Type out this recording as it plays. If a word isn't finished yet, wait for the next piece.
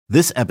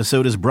This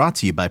episode is brought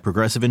to you by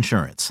Progressive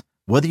Insurance.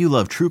 Whether you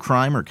love true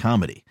crime or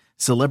comedy,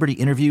 celebrity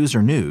interviews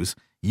or news,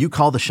 you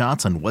call the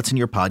shots on what's in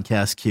your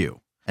podcast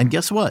queue. And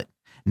guess what?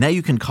 Now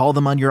you can call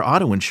them on your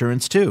auto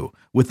insurance too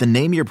with the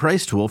Name Your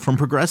Price tool from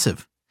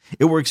Progressive.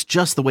 It works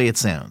just the way it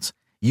sounds.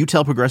 You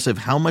tell Progressive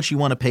how much you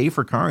want to pay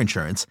for car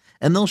insurance,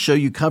 and they'll show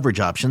you coverage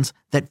options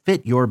that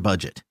fit your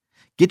budget.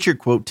 Get your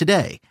quote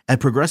today at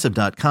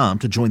Progressive.com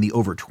to join the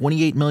over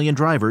 28 million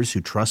drivers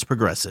who trust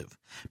Progressive.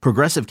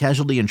 Progressive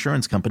Casualty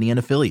Insurance Company and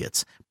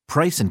Affiliates.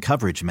 Price and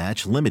coverage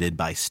match limited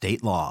by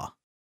state law.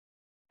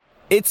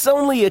 It's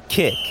only a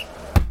kick,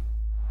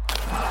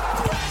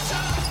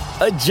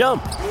 a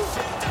jump,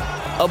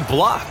 a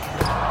block.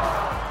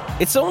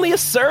 It's only a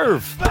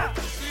serve.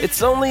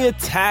 It's only a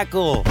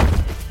tackle,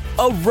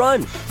 a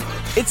run.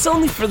 It's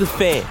only for the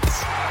fans.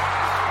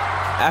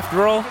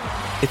 After all,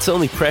 it's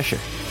only pressure.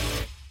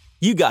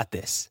 You got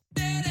this.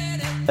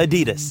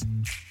 Adidas.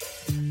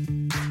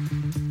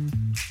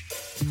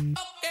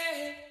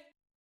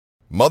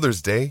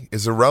 Mother's Day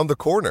is around the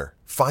corner.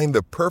 Find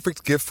the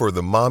perfect gift for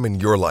the mom in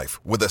your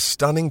life with a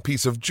stunning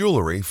piece of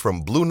jewelry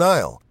from Blue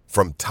Nile.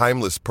 From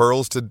timeless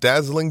pearls to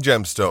dazzling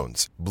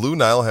gemstones, Blue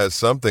Nile has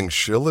something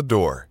she'll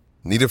adore.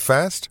 Need it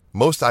fast?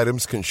 Most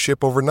items can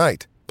ship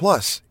overnight.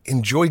 Plus,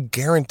 enjoy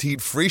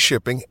guaranteed free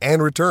shipping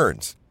and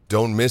returns.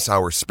 Don't miss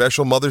our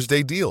special Mother's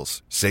Day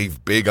deals.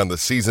 Save big on the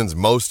season's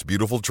most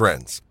beautiful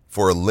trends.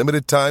 For a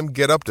limited time,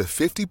 get up to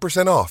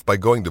 50% off by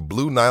going to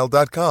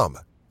BlueNile.com.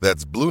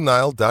 That's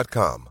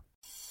BlueNile.com.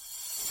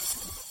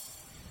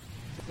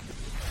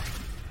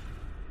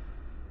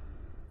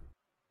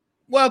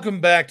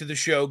 Welcome back to the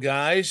show,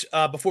 guys.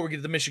 Before we get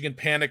to the Michigan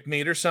Panic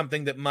Meter,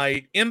 something that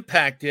might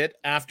impact it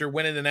after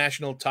winning the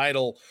national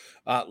title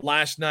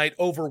last night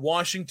over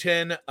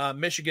Washington,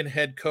 Michigan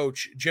head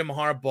coach Jim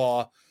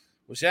Harbaugh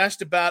was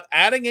asked about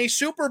adding a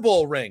Super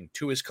Bowl ring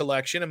to his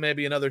collection and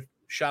maybe another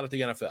shot at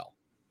the NFL.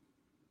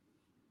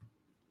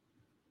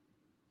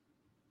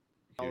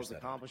 All those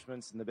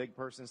accomplishments in the big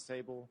person's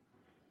table,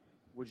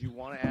 would you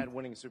want to add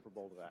winning a Super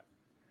Bowl to that?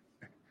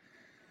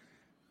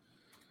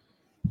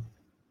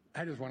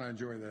 I just want to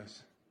enjoy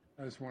this.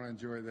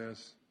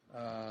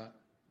 And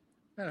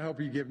I hope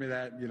you give me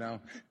that,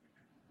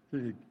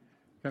 Can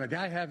a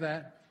guy have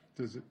that?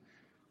 Does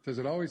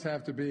it always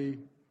have to be,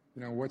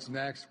 what's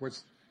next?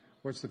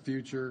 What's the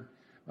future?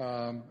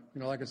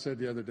 Like I said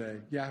the other day,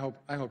 I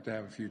hope to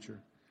have a future.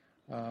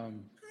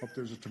 Hope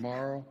there's a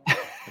tomorrow,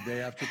 a day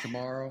after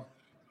tomorrow,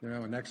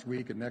 a next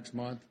week, a next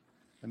month,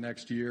 a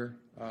next year.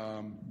 And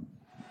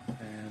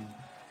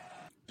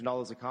all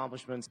those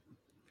accomplishments.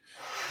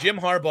 Jim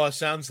Harbaugh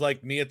sounds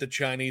like me at the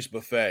Chinese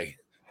buffet.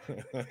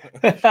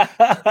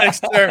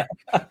 Thanks, sir.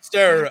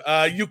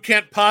 Sir, you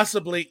can't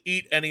possibly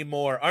eat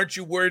anymore. Aren't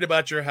you worried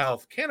about your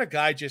health? Can a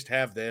guy just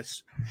have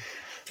this?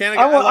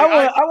 I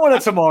want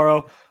it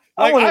tomorrow.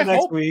 I want it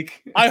next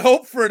week. I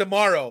hope for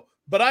tomorrow,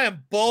 but I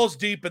am balls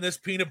deep in this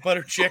peanut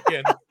butter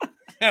chicken,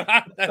 and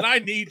I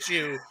need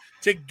you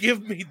to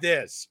give me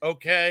this,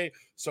 okay?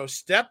 So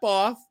step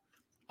off.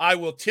 I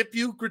will tip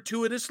you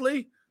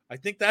gratuitously. I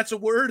think that's a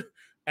word.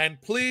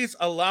 And please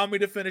allow me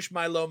to finish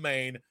my lo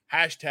mein.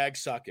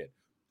 #suck it.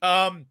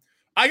 I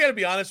got to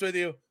be honest with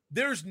you.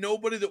 There's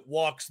nobody that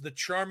walks the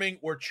charming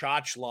or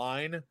chotch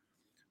line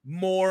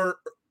more.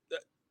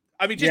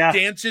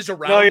 Dances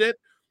around it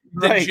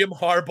than Jim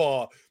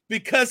Harbaugh.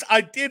 Because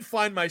I did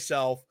find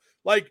myself,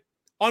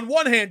 on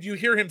one hand, you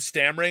hear him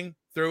stammering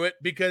through it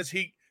because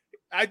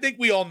I think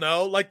we all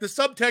know, the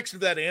subtext of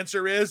that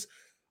answer is,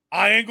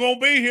 I ain't going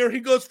to be here.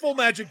 He goes full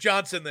Magic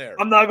Johnson there.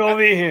 I'm not going to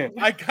be here.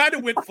 I kind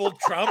of went full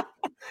Trump.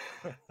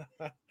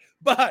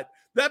 But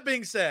that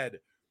being said,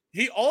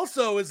 he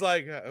also is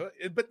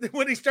but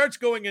when he starts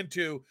going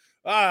into,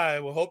 I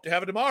will hope to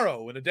have it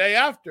tomorrow and a day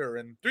after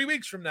and 3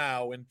 weeks from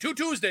now and 2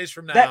 Tuesdays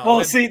from now.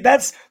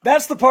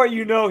 That's the part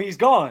he's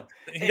gone.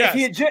 Yes,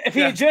 if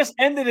he had just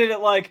ended it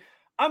at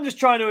I'm just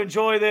trying to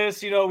enjoy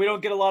this. We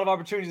don't get a lot of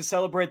opportunities to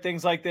celebrate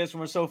things like this when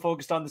we're so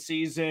focused on the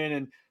season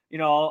and,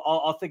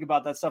 I'll think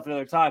about that stuff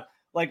another time.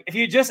 If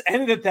he just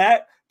ended at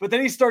that, but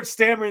then he starts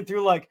stammering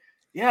through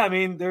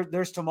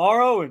there's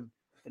tomorrow and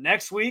the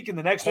next week and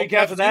the next week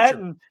after that.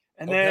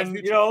 And then,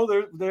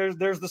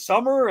 there's the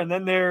summer and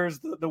then there's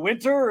the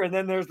winter and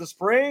then there's the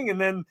spring and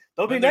then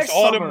there'll be next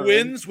autumn summer.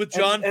 winds with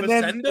John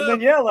Facenda.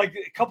 And then, a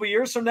couple of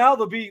years from now,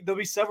 there'll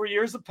be several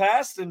years have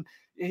passed and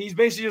he's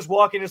basically just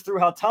walking us through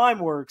how time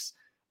works.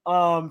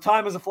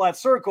 Time is a flat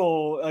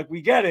circle.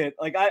 We get it.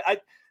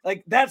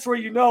 That's where,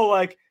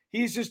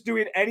 he's just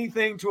doing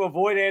anything to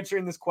avoid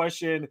answering this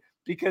question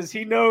because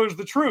he knows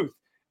the truth.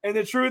 And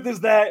the truth is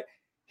that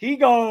he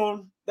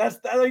gone. That's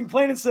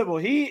plain and simple.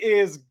 He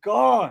is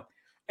gone.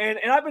 And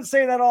I've been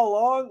saying that all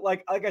along.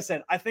 Like I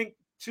said, I think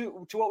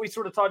to what we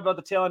sort of talked about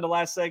the tail end of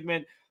last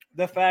segment,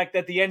 the fact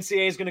that the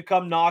NCAA is going to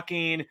come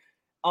knocking,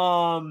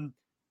 and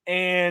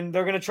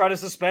they're going to try to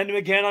suspend him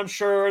again, I'm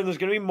sure. And there's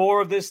going to be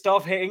more of this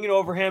stuff hanging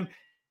over him.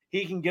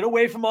 He can get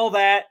away from all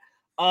that.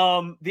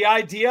 The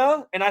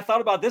idea, and I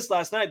thought about this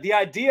last night, the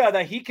idea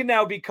that he can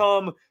now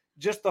become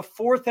just the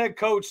fourth head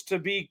coach to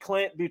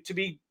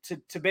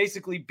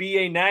basically be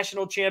a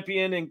national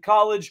champion in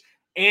college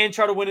and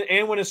try to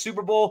win a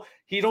Super Bowl.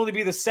 He'd only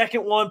be the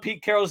second one.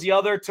 Pete Carroll's the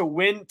other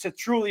to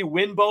truly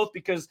win both,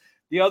 because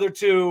the other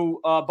two,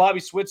 Bobby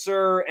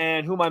Switzer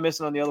and who am I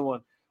missing on the other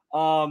one?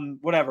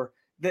 Whatever.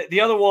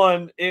 The other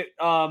one, it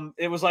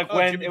was like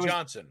when Jimmy it was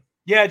Johnson.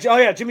 Yeah. Oh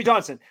yeah. Jimmy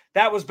Johnson.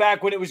 That was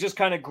back when it was just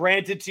kind of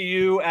granted to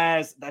you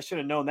as I should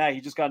have known that.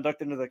 He just got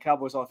inducted into the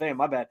Cowboys Hall of Fame.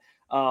 My bad.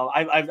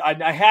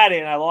 I had it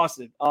and I lost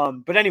it.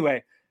 But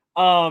anyway,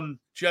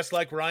 just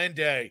like Ryan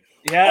Day.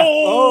 Yeah.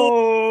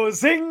 Oh,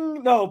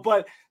 zing. No,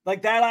 but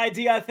like that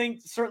idea, I think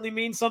certainly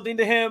means something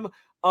to him.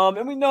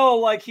 And we know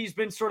like he's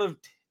been sort of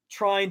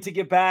trying to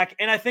get back.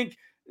 And I think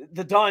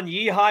the Don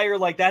Yee hire,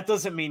 like that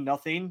doesn't mean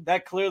nothing.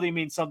 That clearly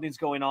means something's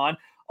going on.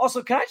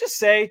 Also, can I just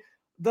say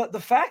the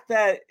fact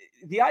that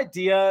the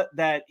idea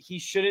that he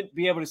shouldn't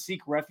be able to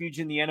seek refuge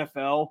in the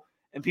NFL,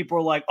 and people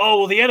are like, oh,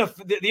 well, the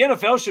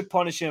NFL should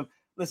punish him.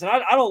 Listen,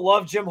 I don't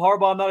love Jim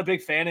Harbaugh. I'm not a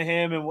big fan of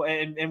him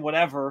and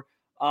whatever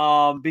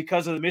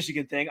because of the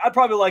Michigan thing. I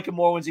probably like him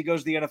more once he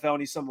goes to the NFL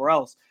and he's somewhere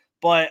else.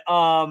 But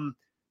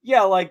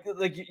yeah, like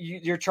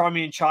your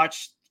Charmian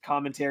Chach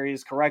commentary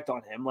is correct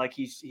on him. Like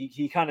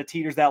he kind of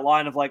teeters that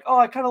line of like, oh,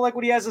 I kind of like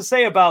what he has to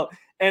say about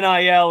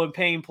NIL and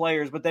paying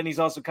players, but then he's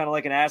also kind of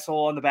like an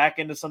asshole on the back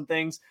end of some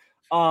things.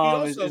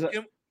 There's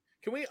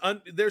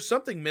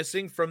something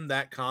missing from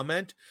that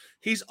comment.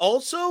 He's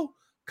also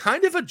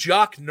kind of a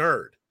jock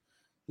nerd.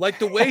 Like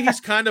the way he's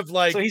kind of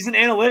like, so he's an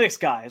analytics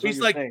guy. He's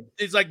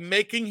like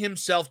making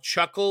himself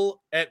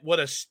chuckle at what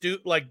a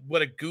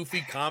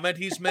goofy comment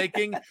he's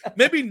making.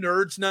 Maybe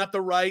nerd's not the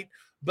right,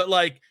 but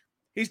like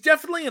he's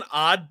definitely an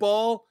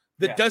oddball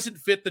that doesn't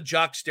fit the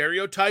jock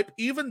stereotype,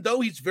 even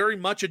though he's very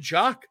much a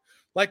jock.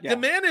 Like the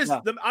man is,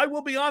 I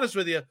will be honest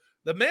with you,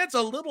 the man's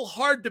a little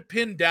hard to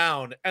pin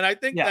down. And I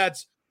think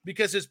that's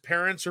because his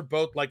parents are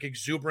both like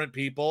exuberant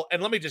people.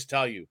 And let me just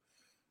tell you,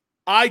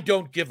 I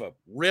don't give a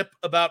rip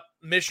about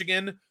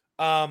Michigan.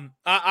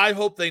 I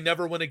hope they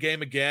never win a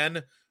game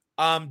again.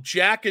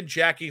 Jack and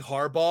Jackie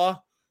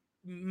Harbaugh,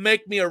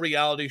 make me a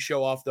reality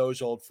show off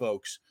those old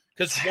folks.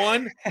 Because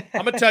one, I'm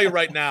going to tell you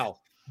right now,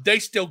 they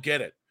still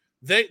get it.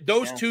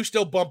 Those two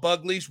still bump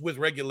uglies with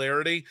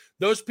regularity.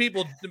 Those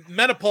people,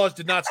 menopause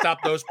did not stop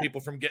those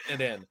people from getting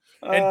it in.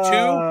 And two,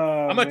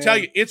 I'm going to tell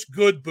you, it's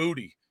good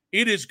booty.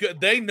 It is good.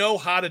 They know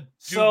how to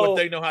do what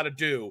they know how to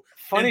do.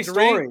 Funny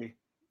story.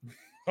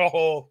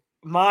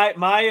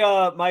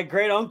 My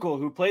great uncle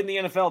who played in the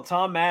NFL,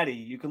 Tom Maddie.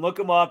 You can look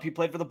him up. He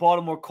played for the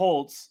Baltimore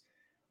Colts.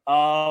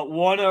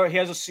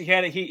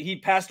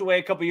 He passed away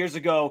a couple years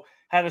ago.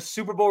 Had a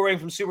Super Bowl ring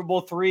from Super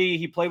Bowl III.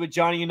 He played with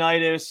Johnny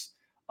Unitas.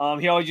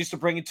 He always used to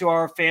bring it to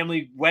our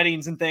family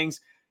weddings and things.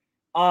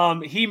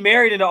 He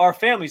married into our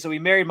family, so he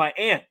married my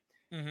aunt.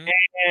 Mm-hmm.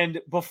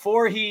 And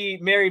before he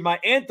married my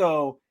aunt,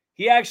 though,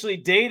 he actually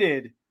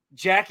dated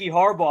Jackie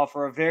Harbaugh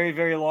for a very,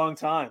 very long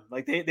time.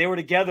 Like they were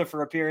together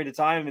for a period of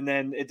time, and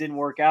then it didn't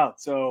work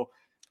out. So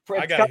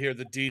I gotta hear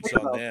the deets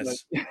on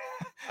this.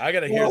 I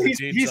gotta hear the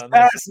deets he's on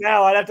passed this.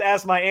 Now I'd have to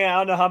ask my aunt.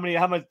 I don't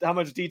know how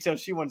much detail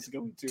she wants to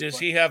go into. Does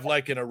he have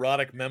like an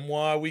erotic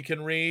memoir we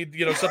can read?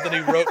 You know, something he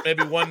wrote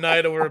maybe one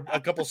night over a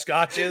couple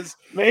scotches.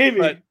 Maybe,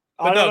 but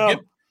no.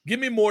 Give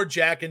me more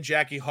Jack and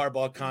Jackie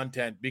Harbaugh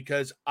content,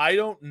 because I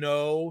don't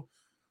know.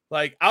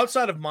 Like,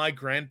 outside of my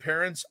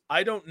grandparents,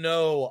 I don't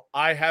know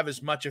I have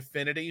as much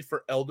affinity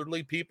for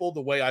elderly people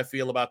the way I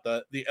feel about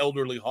the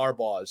elderly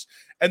Harbaughs.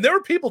 And there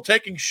were people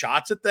taking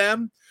shots at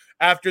them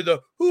after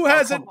who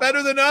has it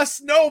better than us?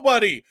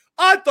 Nobody.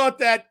 I thought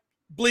that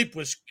bleep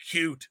was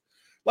cute.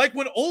 Like,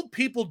 when old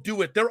people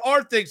do it, there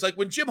are things like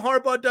when Jim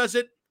Harbaugh does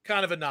it,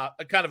 kind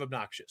of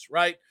obnoxious,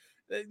 right?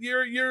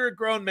 You're a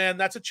grown man.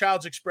 That's a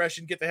child's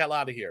expression. Get the hell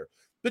out of here.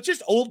 But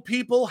just old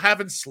people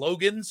having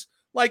slogans.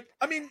 Like,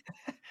 I mean...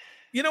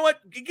 You know what?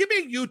 Give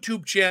me a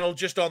YouTube channel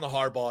just on the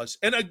Harbaughs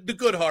and the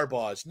good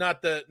Harbaughs,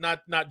 not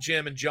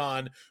Jim and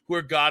John, who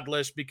are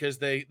godless because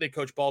they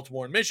coach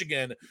Baltimore and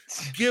Michigan.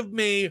 Give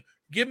me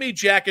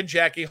Jack and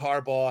Jackie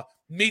Harbaugh.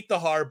 Meet the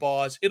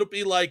Harbaughs. It'll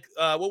be like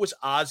what was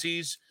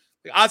Ozzy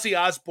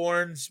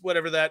Osbourne's,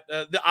 whatever that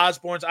the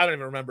Osbournes. I don't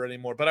even remember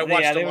anymore, but I watched a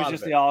lot of it. Yeah, it was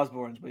just the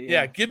Osbournes. But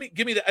yeah, give me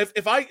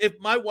the if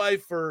my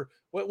wife or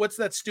what's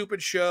that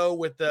stupid show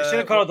with the? You should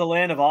have called it The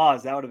Land of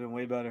Oz. That would have been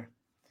way better.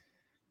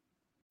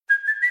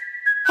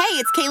 Hey,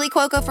 it's Kaylee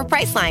Cuoco for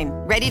Priceline.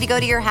 Ready to go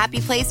to your happy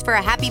place for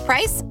a happy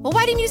price? Well,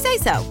 why didn't you say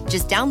so?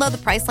 Just download the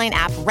Priceline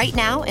app right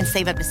now and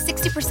save up to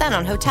 60%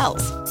 on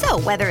hotels.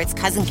 So whether it's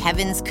Cousin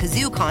Kevin's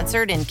Kazoo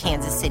Concert in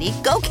Kansas City,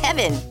 go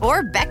Kevin,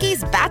 or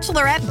Becky's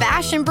Bachelorette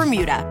Bash in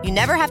Bermuda, you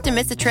never have to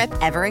miss a trip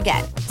ever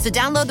again. So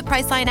download the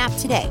Priceline app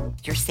today.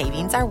 Your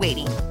savings are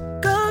waiting.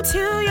 Go to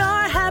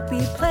your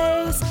happy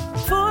place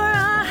for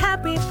a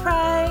happy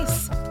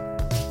price.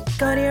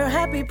 Go to your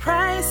happy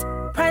price,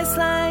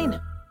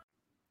 Priceline.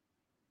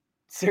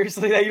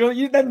 Seriously,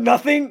 that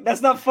nothing?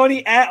 That's not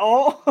funny at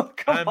all?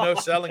 I'm no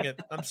selling it.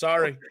 I'm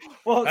sorry.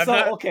 Well,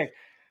 okay.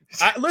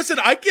 Listen,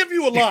 I give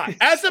you a lot.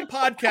 As a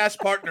podcast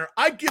partner,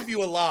 I give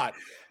you a lot.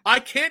 I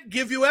can't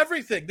give you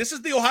everything. This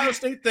is the Ohio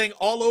State thing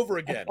all over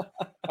again.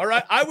 All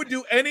right. I would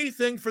do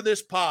anything for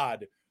this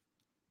pod.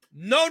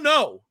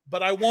 No,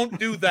 but I won't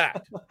do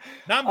that.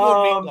 Now I'm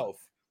going meatloaf.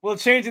 Well,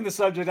 changing the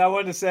subject, I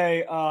wanted to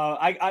say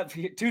I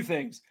two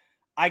things.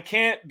 I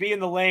can't be in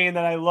the lane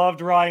that I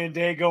loved Ryan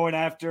Day going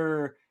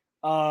after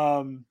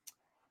Lou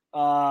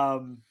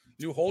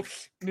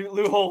Holtz.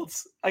 Lou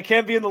Holtz. I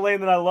can't be in the lane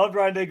that I loved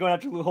Ryan Day going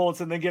after Lou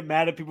Holtz and then get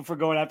mad at people for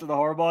going after the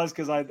Harbaughs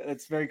because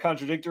it's very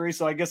contradictory.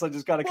 So I guess I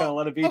just got to kind of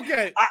let it be.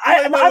 Okay.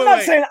 I'm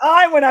not saying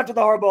I went after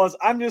the Harbaughs.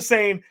 I'm just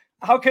saying,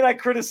 how can I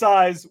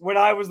criticize when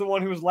I was the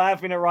one who was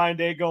laughing at Ryan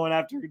Day going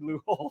after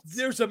Lou Holtz?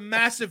 There's a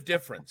massive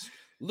difference.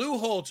 Lou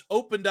Holtz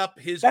opened up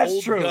his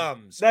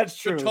gums. That's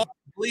true. To talk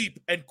bleep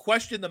and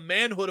question the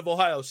manhood of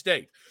Ohio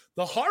State.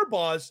 The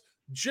Harbaughs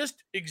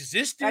just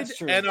existed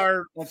and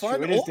are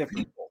fun old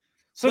people.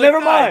 So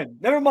never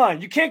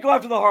mind. You can't go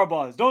after the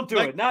Harbaughs. Don't do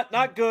it.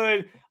 Not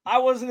good. I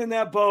wasn't in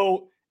that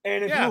boat.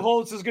 And if Lou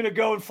Holtz is going to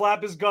go and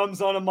flap his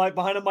gums on a mic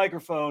behind a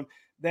microphone,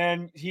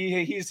 then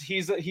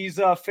he's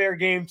a fair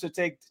game to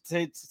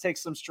take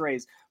some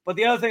strays. But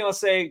the other thing I'll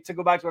say, to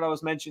go back to what I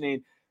was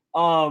mentioning,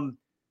 I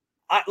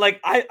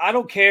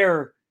don't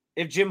care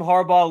if Jim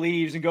Harbaugh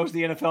leaves and goes to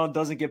the NFL and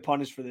doesn't get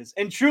punished for this.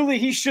 And truly,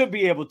 he should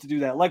be able to do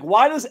that. Like,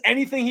 why does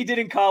anything he did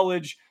in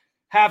college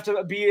have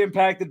to be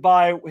impacted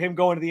by him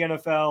going to the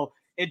NFL?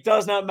 It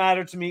does not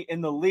matter to me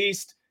in the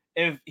least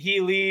if he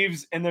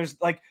leaves and there's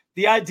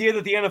the idea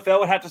that the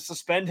NFL would have to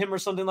suspend him or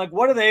something. Like,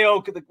 what do they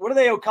owe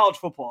college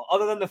football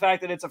other than the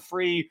fact that it's a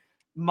free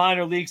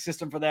minor league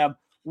system for them?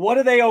 What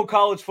do they owe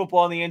college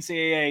football and the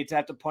NCAA to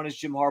have to punish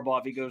Jim Harbaugh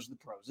if he goes to the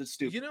pros? It's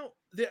stupid.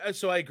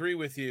 So I agree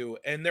with you.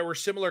 And there were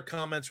similar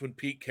comments when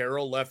Pete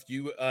Carroll left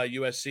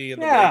USC in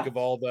the wake of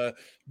all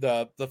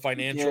the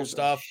financial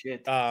stuff.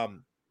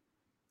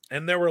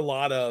 And there were a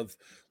lot of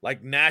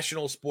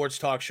national sports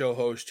talk show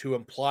hosts who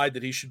implied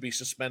that he should be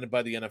suspended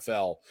by the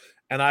NFL.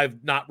 And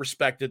I've not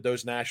respected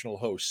those national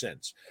hosts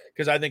since,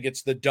 because I think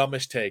it's the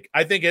dumbest take.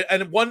 I think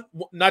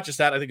not just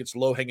that, I think it's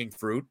low hanging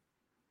fruit,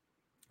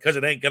 because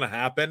it ain't going to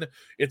happen.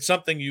 It's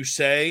something you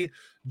say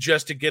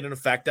just to get an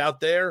effect out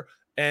there.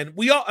 And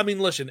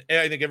listen,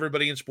 I think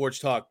everybody in sports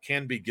talk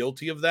can be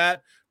guilty of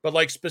that.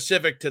 But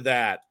specific to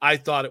that, I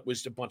thought it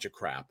was a bunch of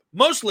crap,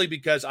 mostly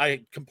because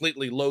I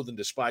completely loathe and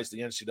despise the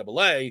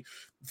NCAA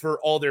for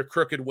all their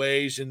crooked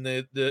ways and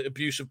the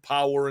abuse of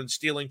power and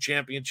stealing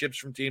championships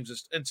from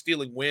teams and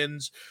stealing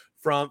wins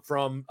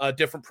from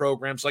different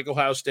programs like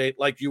Ohio State,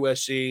 like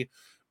USC.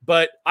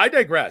 But I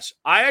digress.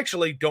 I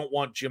actually don't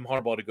want Jim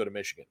Harbaugh to go to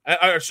Michigan.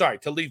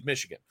 To leave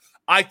Michigan.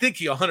 I think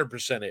he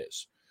 100%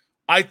 is.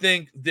 I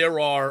think there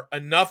are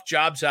enough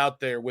jobs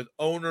out there with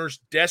owners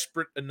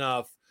desperate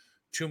enough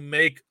to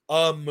make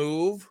a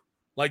move,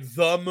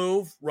 the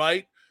move,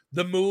 right?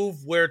 The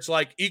move where it's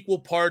equal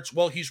parts,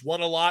 well, he's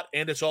won a lot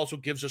and it also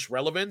gives us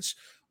relevance.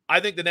 I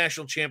think the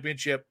national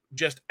championship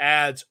just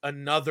adds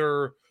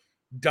another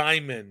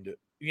diamond,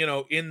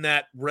 in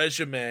that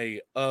resume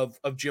of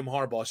Jim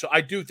Harbaugh. So I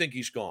do think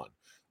he's gone.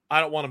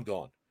 I don't want him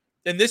gone.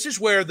 And this is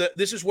where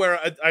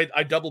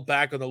I double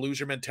back on the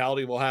loser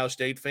mentality of Ohio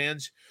State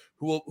fans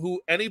who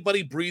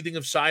anybody breathing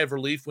a sigh of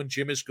relief when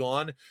Jim is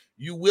gone,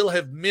 you will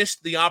have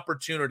missed the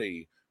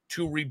opportunity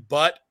to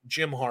rebut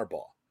Jim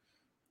Harbaugh.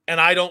 And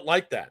I don't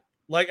like that.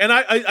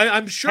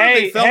 I'm sure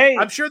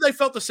I'm sure they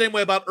felt the same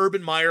way about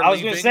Urban Meyer. I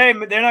was going to say,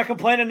 they're not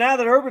complaining now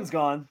that Urban's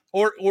gone.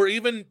 Or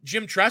even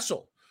Jim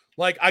Tressel.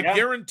 I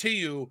guarantee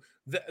you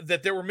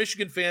that there were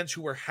Michigan fans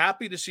who were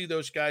happy to see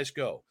those guys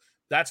go.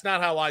 That's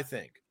not how I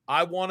think.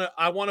 I want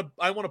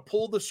to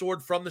pull the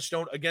sword from the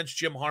stone against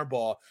Jim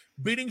Harbaugh.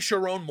 Beating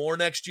Sharon Moore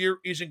next year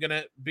isn't going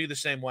to be the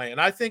same way.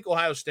 And I think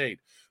Ohio State,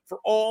 for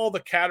all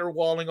the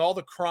caterwauling, all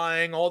the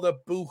crying, all the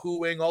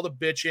boo-hooing, all the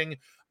bitching,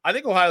 I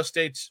think Ohio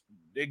State's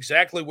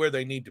exactly where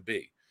they need to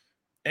be.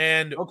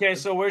 And okay,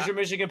 so where's your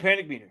Michigan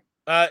panic meter?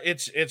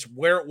 It's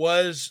where it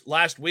was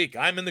last week.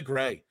 I'm in the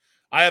gray.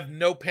 I have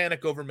no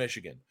panic over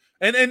Michigan.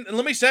 And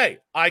let me say,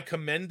 I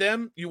commend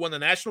them. You won the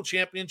national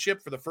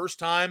championship for the first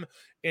time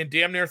in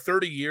damn near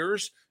 30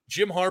 years.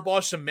 Jim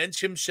Harbaugh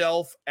cements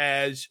himself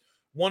as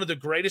one of the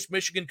greatest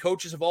Michigan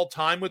coaches of all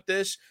time with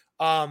this.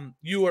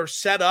 You are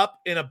set up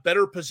in a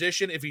better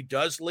position if he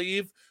does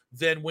leave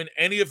than when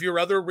any of your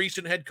other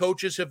recent head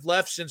coaches have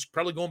left, since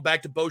probably going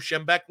back to Bo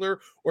Schembechler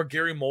or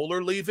Gary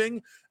Moeller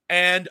leaving.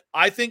 And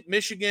I think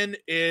Michigan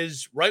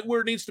is right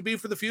where it needs to be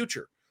for the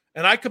future.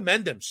 And I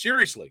commend them,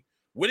 seriously.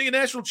 Winning a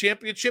national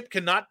championship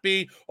cannot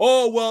be,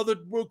 oh, well, the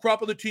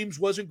crop of the teams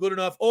wasn't good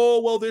enough. Oh,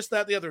 well, this,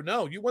 that, the other.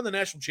 No, you won the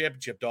national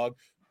championship, dog.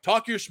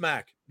 Talk your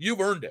smack. You've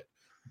earned it.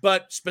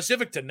 But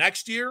specific to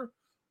next year,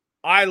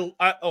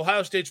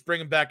 Ohio State's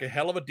bringing back a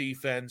hell of a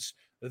defense.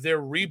 They're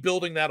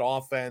rebuilding that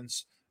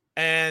offense.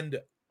 And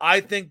I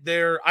think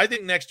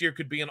next year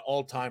could be an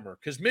all-timer,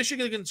 because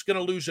Michigan's going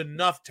to lose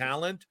enough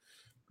talent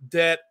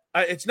that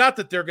it's not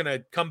that they're going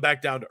to come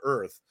back down to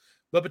earth.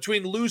 But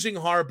between losing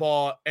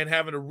Harbaugh and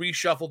having to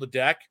reshuffle the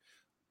deck,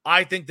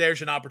 I think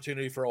there's an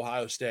opportunity for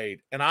Ohio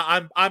State. And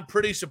I'm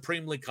pretty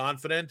supremely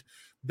confident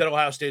that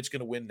Ohio State's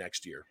going to win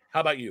next year. How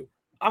about you?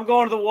 I'm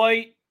going to the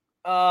white.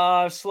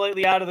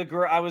 Slightly out of the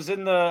gray. I was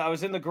in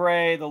the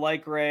gray, the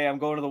light gray. I'm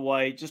going to the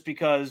white just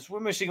because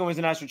when Michigan wins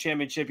the national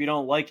championship, you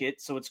don't like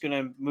it, so it's going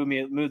to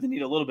move the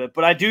needle a little bit.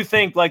 But I do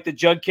think like the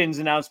Judkins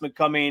announcement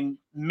coming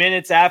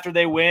minutes after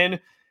they win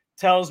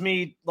tells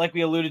me, like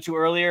we alluded to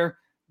earlier,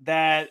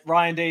 that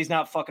Ryan Day's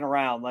not fucking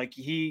around. Like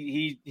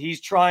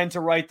he's trying to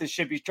right the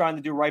ship. He's trying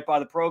to do right by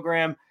the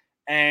program,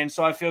 and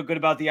so I feel good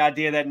about the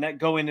idea that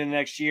going into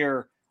next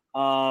year,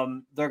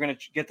 they're going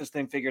to get this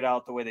thing figured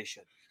out the way they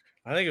should.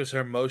 I think it was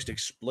our most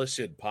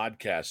explicit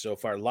podcast so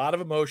far. A lot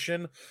of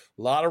emotion,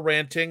 a lot of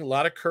ranting, a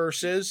lot of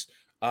curses,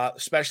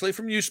 especially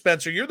from you,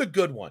 Spencer. You're the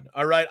good one.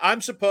 All right.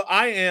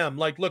 I am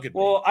like, look at me.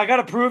 Well, I got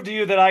to prove to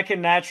you that I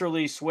can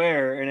naturally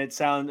swear, and it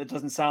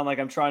doesn't sound like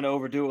I'm trying to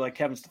overdo it like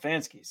Kevin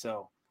Stefanski.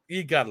 So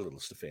you got a little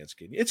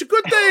Stefanski. It's a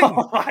good thing.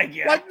 Oh my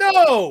God. Like,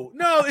 no,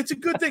 it's a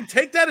good thing.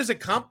 Take that as a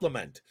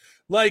compliment.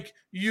 Like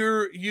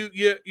you're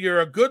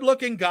a good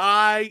looking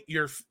guy.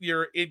 You're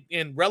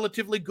in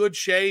relatively good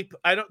shape.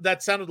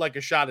 That sounded like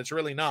a shot. It's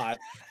really not.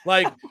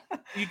 Like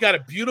you got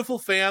a beautiful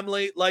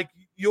family. Like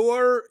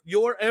you're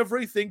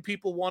everything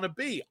people want to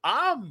be.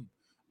 I'm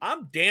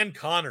Dan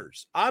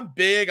Connors. I'm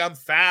big. I'm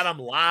fat. I'm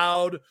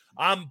loud.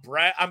 I'm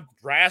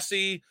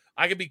brassy.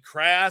 I can be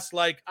crass.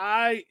 Like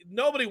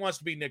nobody wants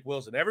to be Nick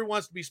Wilson. Everyone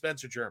wants to be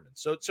Spencer German.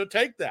 So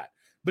take that,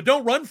 but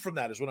don't run from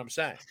that is what I'm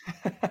saying.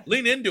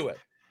 Lean into it.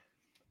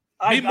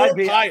 Be more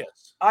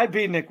pious. I'd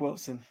be Nick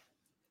Wilson.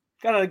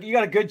 You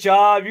got a good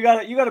job. You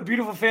got a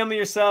beautiful family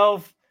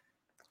yourself.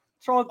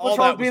 What's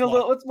wrong with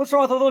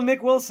a little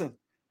Nick Wilson?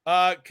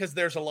 Because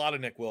there's a lot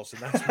of Nick Wilson.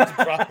 That's what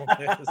the problem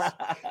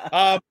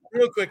is.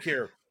 Real quick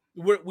here.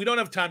 We don't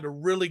have time to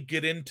really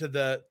get into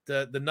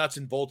the nuts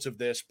and bolts of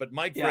this, but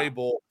Mike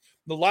Vrabel,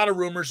 a lot of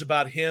rumors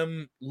about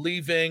him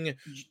leaving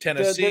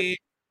Tennessee.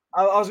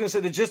 I was going to say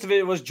the gist of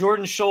it was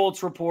Jordan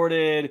Schultz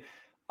reported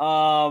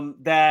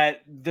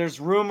that there's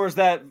rumors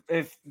that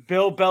if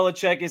Bill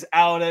Belichick is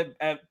out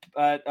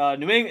at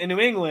New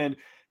England,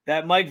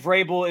 that Mike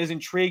Vrabel is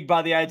intrigued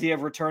by the idea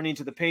of returning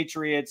to the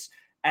Patriots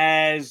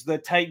as the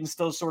Titans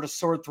still sort of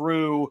sort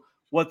through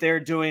what they're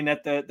doing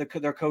at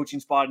their coaching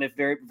spot, and if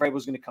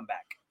Vrabel's going to come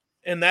back.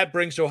 And that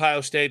brings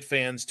Ohio State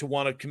fans to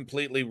want to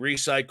completely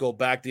recycle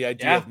back the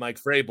idea of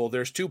Mike Vrabel.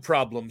 There's two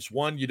problems.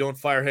 One, you don't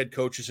fire head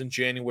coaches in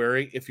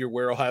January if you're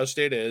where Ohio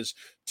State is.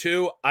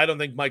 Two, I don't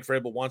think Mike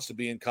Vrabel wants to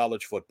be in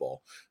college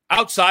football.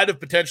 Outside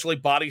of potentially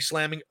body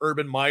slamming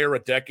Urban Meyer a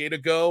decade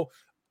ago,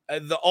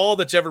 all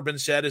that's ever been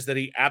said is that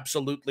he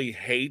absolutely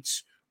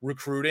hates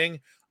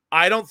recruiting.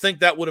 I don't think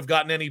that would have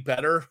gotten any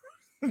better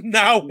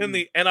now in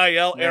the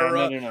NIL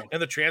era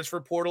and the transfer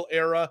portal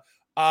era.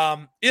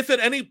 If at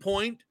any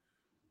point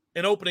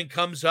an opening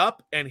comes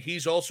up and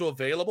he's also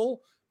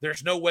available,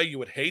 there's no way you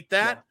would hate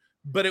that,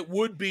 but it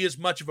would be as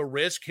much of a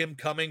risk him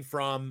coming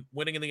from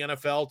winning in the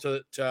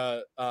NFL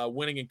to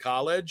winning in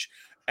college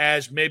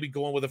as maybe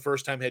going with a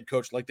first-time head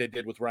coach like they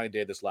did with Ryan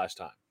Day this last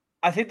time.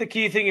 I think the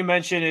key thing you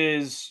mentioned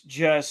is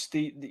just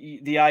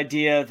the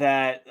idea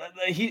that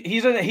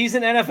he's an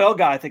NFL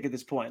guy. I think at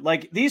this point,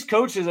 like these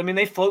coaches, I mean,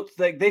 they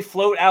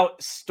float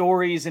out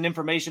stories and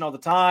information all the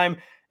time.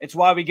 It's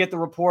why we get the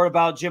report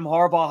about Jim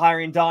Harbaugh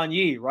hiring Don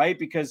Yee, right?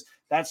 Because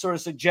that sort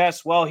of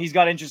suggests, well, he's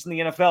got interest in the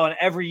NFL, and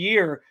every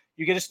year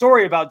you get a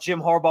story about Jim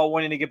Harbaugh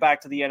wanting to get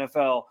back to the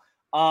NFL.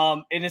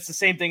 And it's the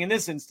same thing in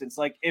this instance.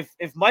 Like if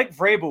Mike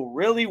Vrabel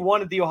really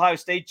wanted the Ohio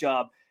State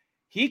job,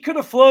 he could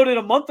have floated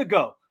a month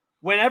ago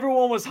when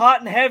everyone was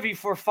hot and heavy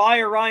for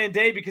fire Ryan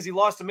Day because he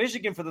lost to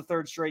Michigan for the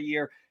third straight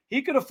year.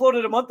 He could have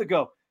floated a month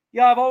ago.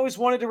 Yeah, I've always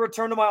wanted to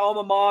return to my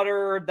alma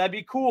mater. That'd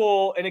be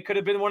cool. And it could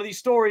have been one of these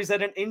stories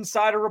that an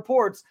insider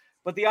reports.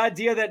 But the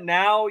idea that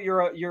now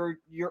you're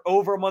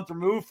over a month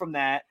removed from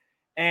that,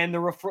 and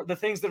the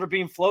things that are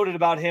being floated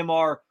about him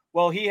are,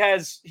 well, he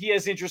has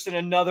interest in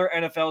another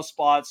NFL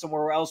spot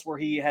somewhere else where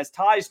he has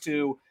ties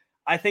to.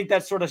 I think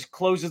that sort of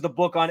closes the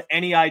book on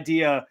any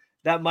idea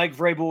that Mike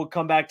Vrabel would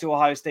come back to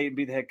Ohio State and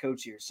be the head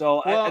coach here.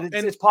 So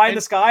it's pie in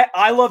the sky.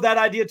 I love that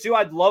idea too.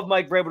 I'd love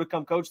Mike Vrabel to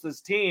come coach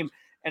this team,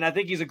 and I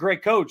think he's a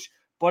great coach.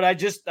 But I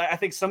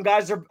think some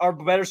guys are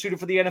better suited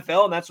for the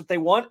NFL, and that's what they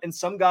want. And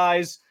some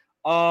guys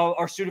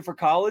are suited for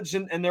college,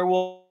 and they're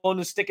willing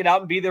to stick it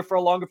out and be there for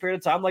a longer period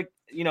of time, like,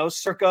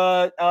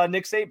 circa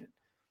Nick Saban.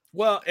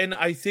 Well, and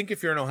I think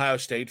if you're an Ohio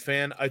State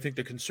fan, I think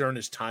the concern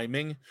is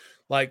timing.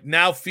 Like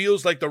now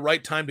feels like the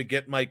right time to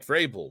get Mike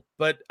Vrabel.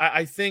 But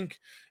I think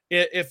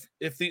if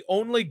the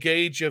only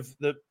gauge of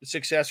the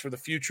success for the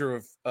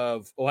future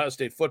of Ohio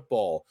State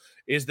football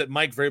is that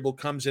Mike Vrabel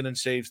comes in and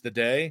saves the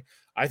day,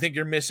 I think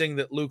you're missing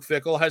that Luke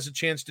Fickell has a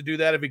chance to do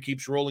that if he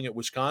keeps rolling at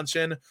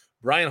Wisconsin.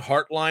 Brian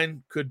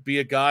Hartline could be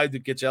a guy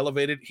that gets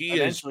elevated. He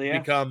has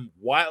become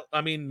wild. I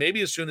mean,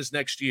 maybe as soon as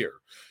next year,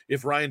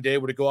 if Ryan Day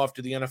were to go off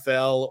to the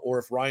NFL or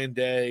if Ryan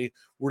Day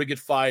were to get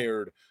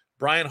fired,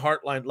 Brian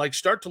Hartline,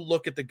 start to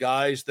look at the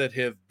guys that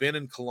have been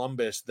in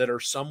Columbus that are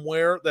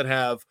somewhere that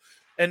have,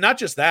 and not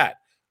just that.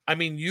 I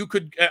mean,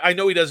 I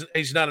know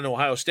he's not an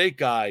Ohio State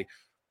guy,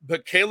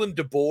 but Kalen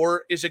DeBoer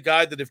is a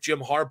guy that if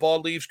Jim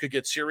Harbaugh leaves could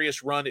get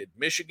serious run at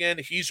Michigan.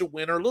 He's a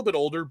winner, a little bit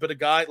older, but a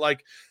guy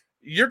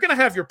you're going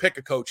to have your pick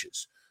of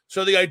coaches.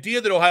 So the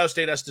idea that Ohio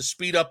State has to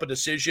speed up a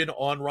decision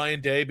on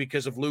Ryan Day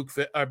because of Mike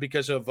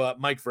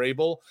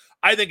Vrabel,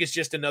 I think it's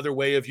just another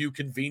way of you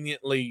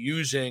conveniently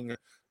using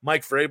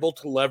Mike Vrabel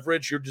to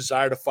leverage your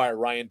desire to fire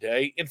Ryan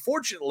Day.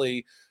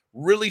 Unfortunately,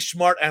 really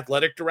smart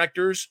athletic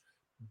directors,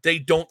 they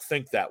don't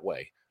think that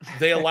way.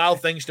 They allow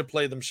things to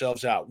play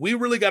themselves out. We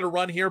really got to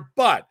run here,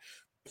 but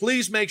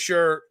please make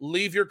sure,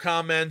 leave your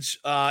comments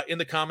in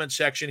the comment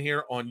section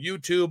here on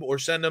YouTube or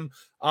send them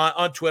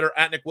on Twitter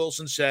at Nick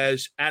Wilson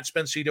Says, at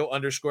Spencito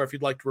 _ if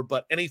you'd like to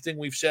rebut anything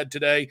we've said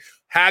today.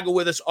 Haggle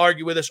with us,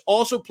 argue with us.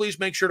 Also, please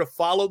make sure to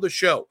follow the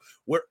show.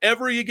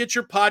 Wherever you get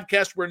your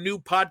podcast, we're a new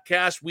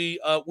podcast. We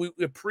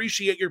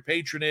appreciate your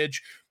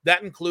patronage.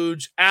 That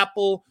includes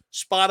Apple,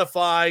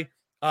 Spotify,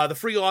 the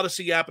free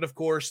Odyssey app, and, of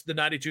course, the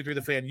 92.3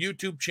 The Fan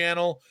YouTube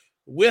channel.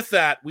 With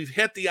that, we've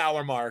hit the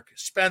hour mark.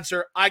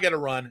 Spencer, I got to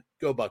run.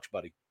 Go Bucks,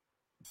 buddy.